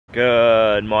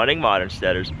Good morning, Modern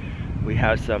Steaders. We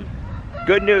have some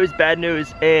good news, bad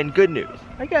news, and good news.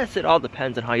 I guess it all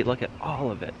depends on how you look at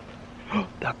all of it.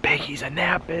 The piggies are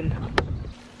napping.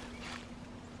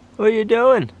 What are you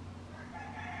doing?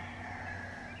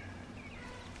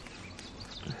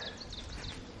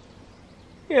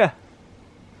 Yeah.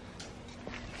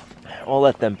 We'll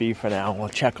let them be for now. We'll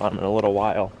check on them in a little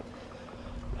while.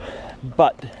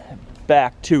 But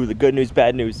back to the good news,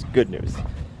 bad news, good news.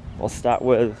 We'll start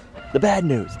with the bad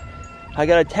news. I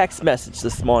got a text message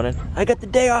this morning. I got the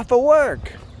day off of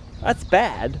work. That's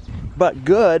bad, but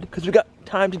good, because we got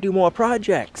time to do more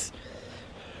projects.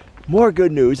 More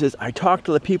good news is I talked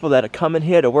to the people that are coming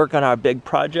here to work on our big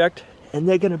project, and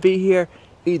they're gonna be here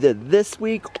either this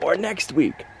week or next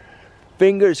week.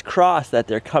 Fingers crossed that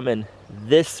they're coming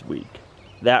this week.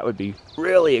 That would be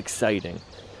really exciting.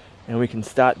 And we can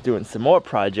start doing some more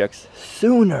projects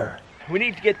sooner. We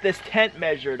need to get this tent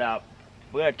measured up.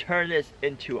 We're gonna turn this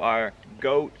into our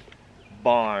goat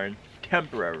barn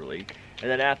temporarily. And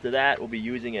then after that, we'll be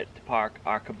using it to park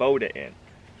our Kubota in.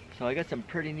 So I got some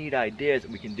pretty neat ideas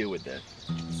that we can do with this.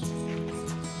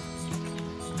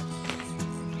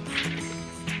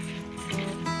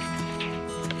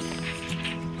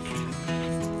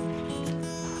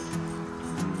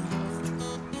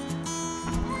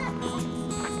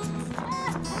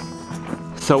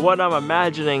 So what I'm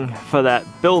imagining for that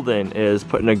building is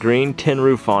putting a green tin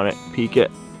roof on it, peak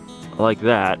it like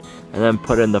that, and then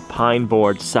put in the pine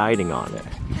board siding on it.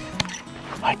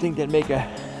 I think that'd make a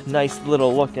nice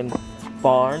little looking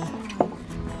barn.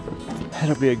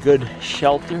 It'll be a good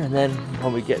shelter, and then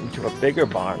when we get into a bigger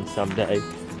barn someday,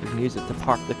 we can use it to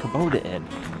park the Kubota in.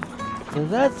 So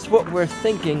that's what we're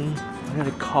thinking. I'm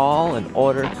gonna call and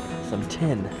order some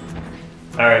tin.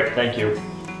 All right, thank you.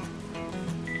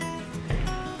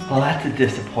 Well, that's a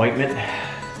disappointment.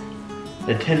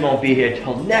 The tin won't be here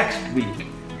till next week.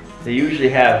 They usually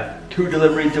have 2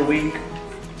 deliveries a week,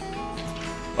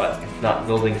 but it's not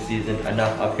building season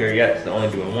enough up here yet, so they're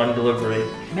only doing 1 delivery.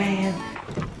 Man.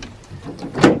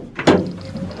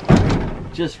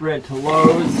 Just ran to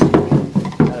Lowe's.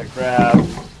 Gotta grab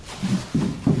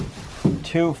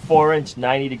 2 4-inch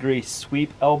 90-degree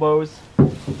sweep elbows.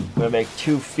 I'm gonna make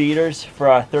 2 feeders for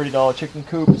our $30 chicken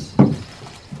coops.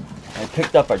 I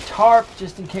picked up a tarp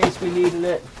just in case we needed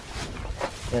it,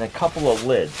 and a couple of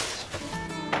lids.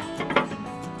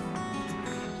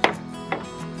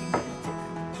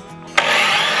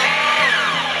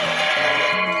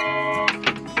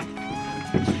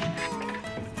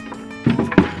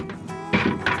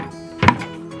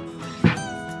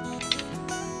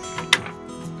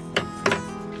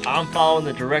 I'm following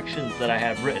the directions that I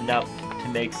have written out to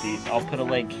make these. I'll put a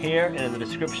link here and in the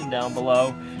description down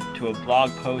below to a blog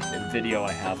post and video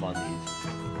I have on these.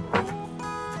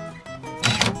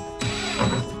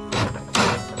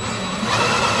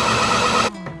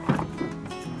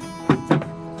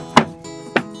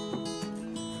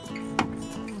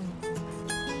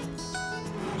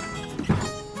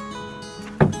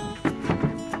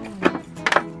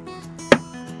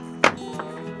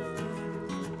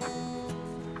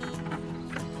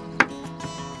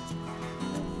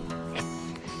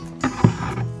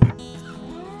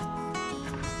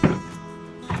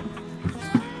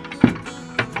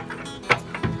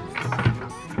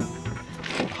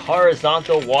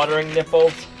 Horizontal watering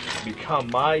nipples become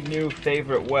my new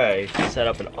favorite way to set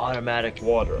up an automatic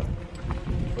waterer.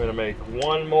 We're gonna make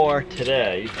 1 more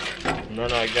today, and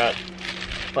then I got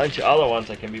a bunch of other ones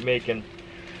I can be making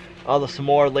some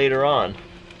more later on.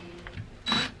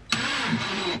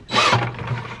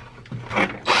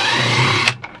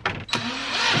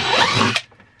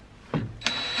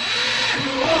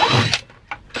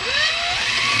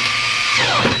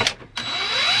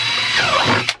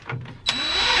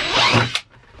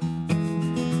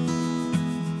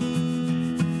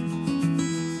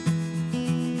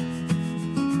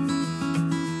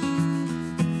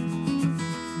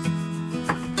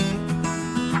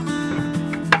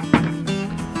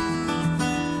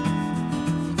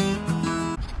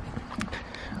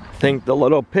 I think the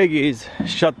little piggies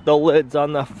shut the lids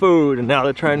on the food and now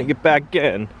they're trying to get back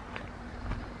in.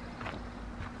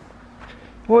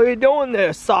 What are you doing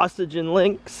there, sausage and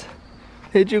links?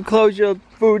 Did you close your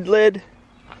food lid?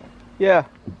 Yeah.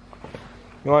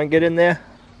 You want to get in there?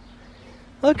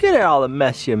 Look at all the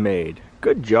mess you made.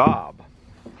 Good job.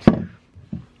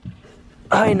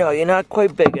 I know, you're not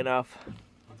quite big enough.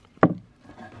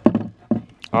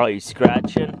 Oh, you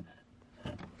scratching?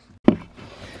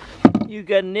 You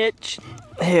got an itch?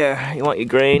 Here, you want your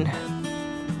grain?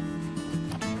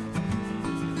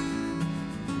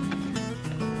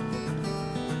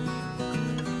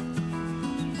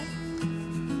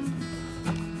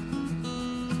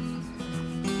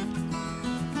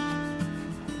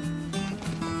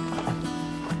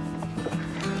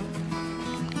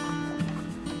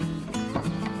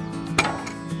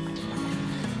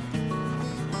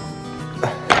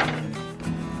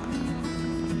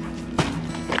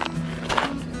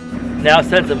 Now,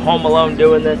 since I'm home alone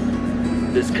doing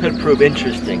this could prove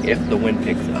interesting if the wind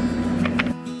picks up.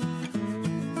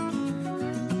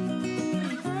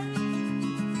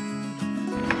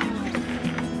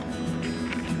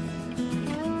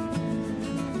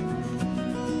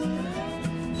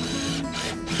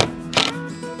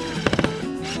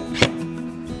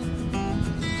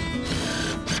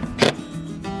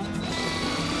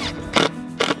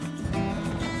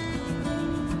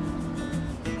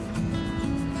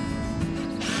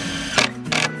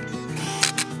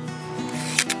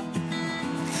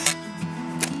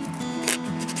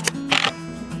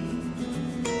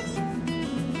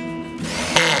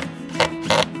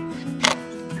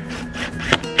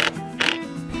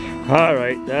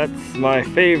 Alright, that's my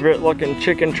favorite looking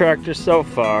chicken tractor so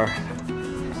far.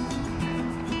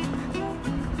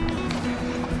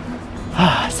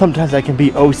 Sometimes I can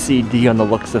be OCD on the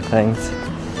looks of things.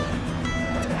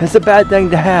 It's a bad thing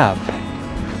to have.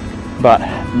 But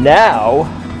now,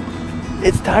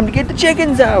 it's time to get the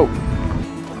chickens out.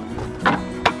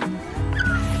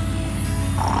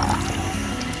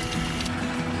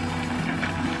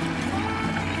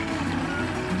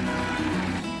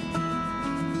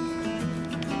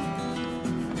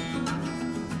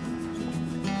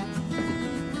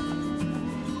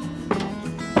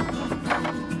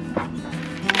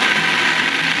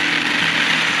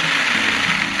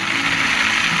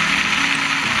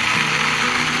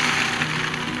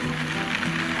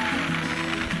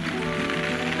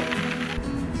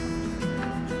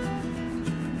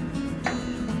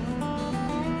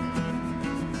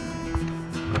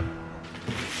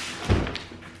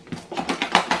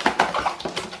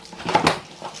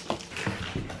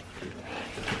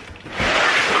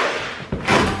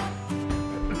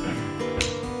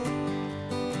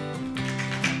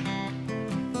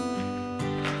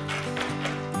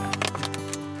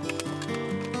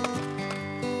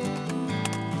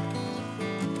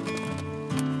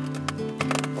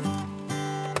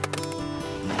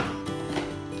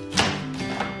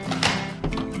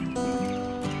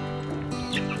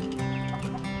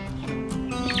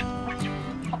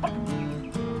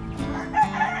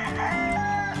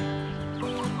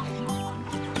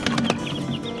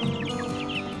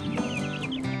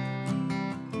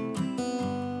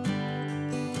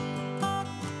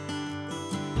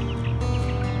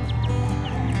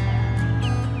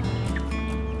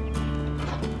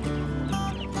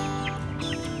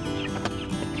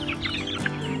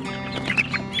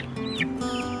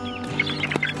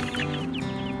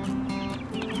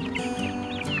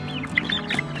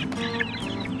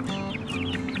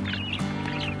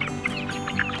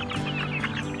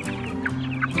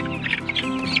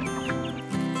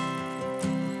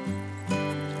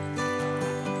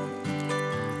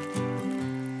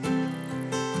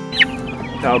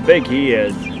 How big he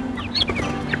is.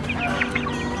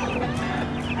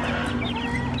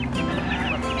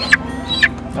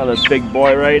 Another big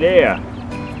boy right here.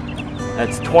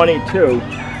 That's 22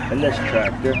 in this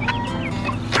tractor.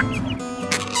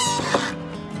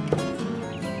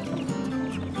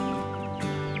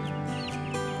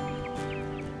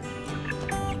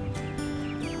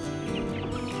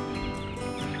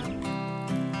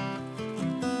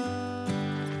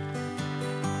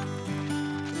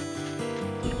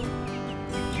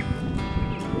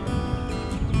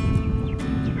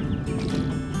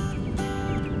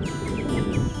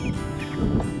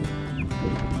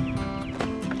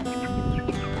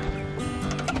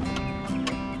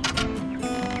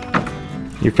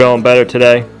 You feeling better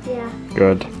today? Yeah.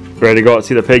 Good. Ready to go out and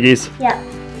see the piggies? Yeah.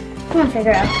 Come on,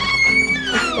 figure out.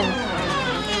 Let's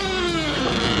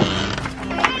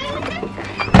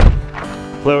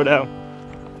go. Slow down.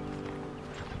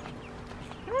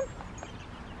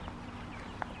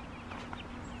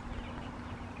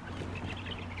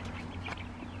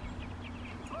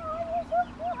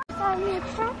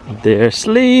 They're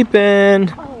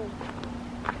sleeping.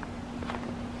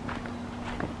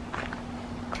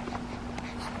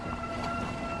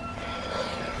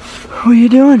 What are you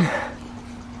doing?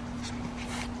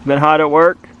 Been hot at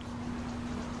work?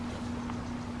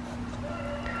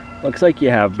 Looks like you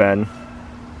have been.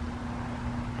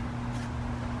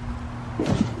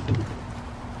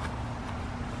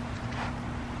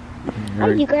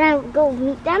 Are you gonna go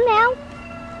meet them now?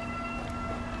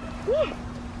 Yeah.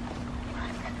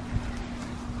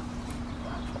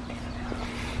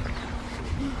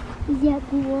 Is that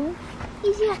cool?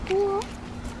 Is that cool?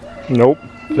 Nope.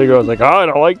 Figure I was like, oh, I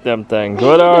don't like them things.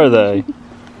 What are they?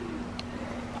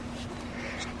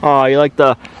 Oh, you like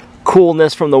the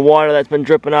coolness from the water that's been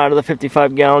dripping out of the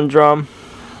 55-gallon drum?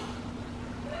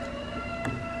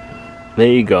 There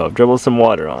you go. Dribble some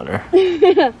water on her.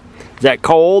 Is that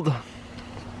cold?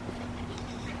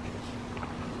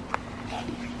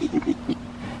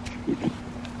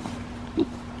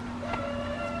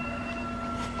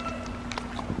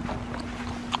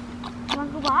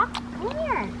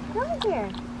 over here.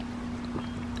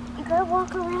 You gotta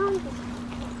walk around.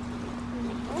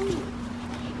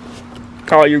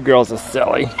 Oh, you girls are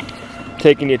silly.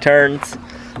 Taking your turns.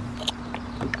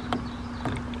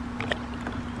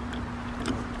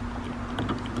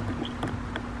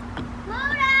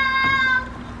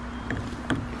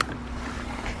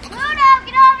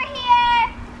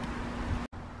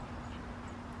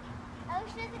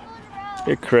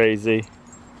 You're crazy.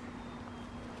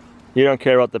 You don't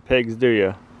care about the pigs, do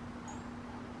you?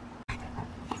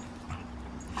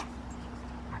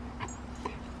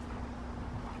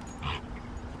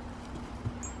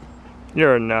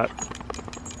 You're a nut.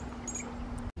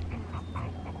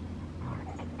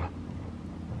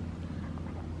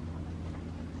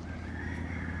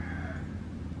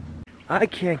 I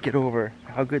can't get over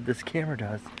how good this camera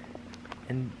does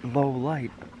in low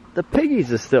light. The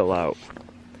piggies are still out.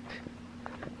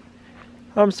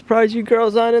 I'm surprised you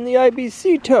girls aren't in the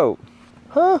IBC tote.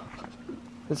 Huh?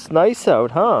 It's nice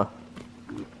out, huh?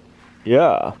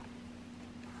 Yeah.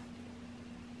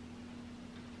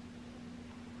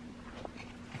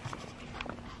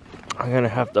 I'm gonna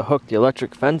have to hook the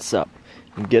electric fence up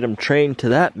and get them trained to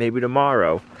that maybe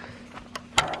tomorrow.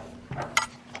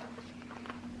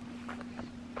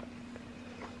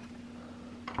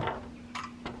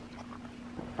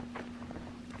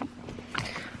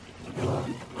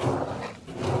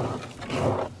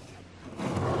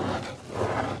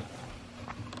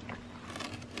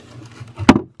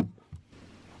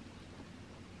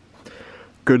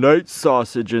 Good night,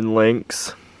 sausage and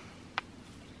links.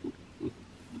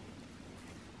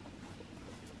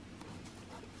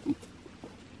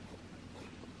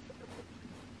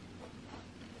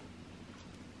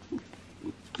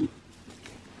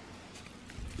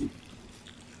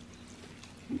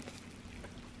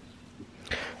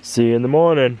 See you in the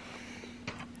morning.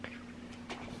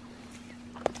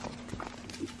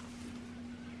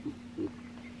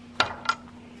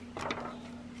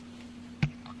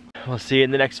 We'll see you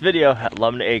in the next video at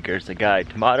Lumnah Acres, a guide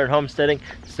to modern homesteading,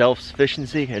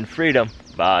 self-sufficiency, and freedom.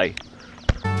 Bye.